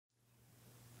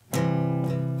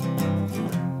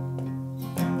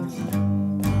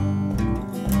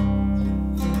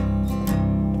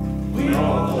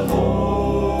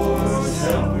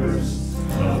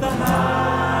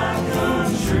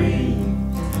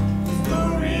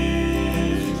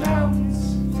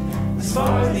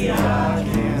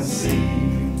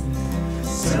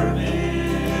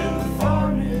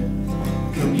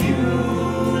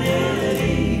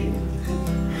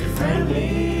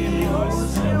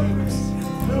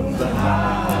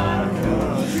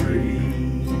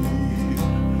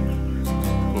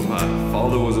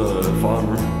father was a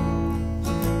farmer,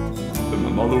 and my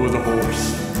mother was a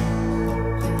horse.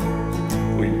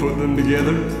 We put them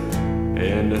together,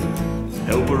 and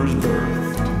helpers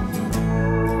birthed.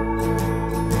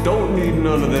 Don't need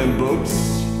none of them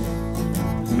books,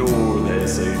 nor the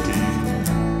SAT.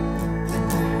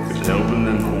 'Cause helping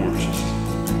them horses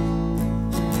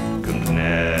comes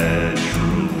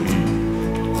naturally.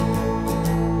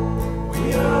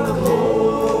 We are the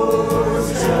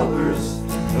horse helpers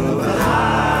of a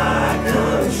high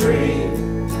country,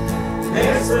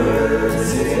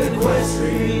 experts in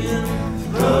equestrian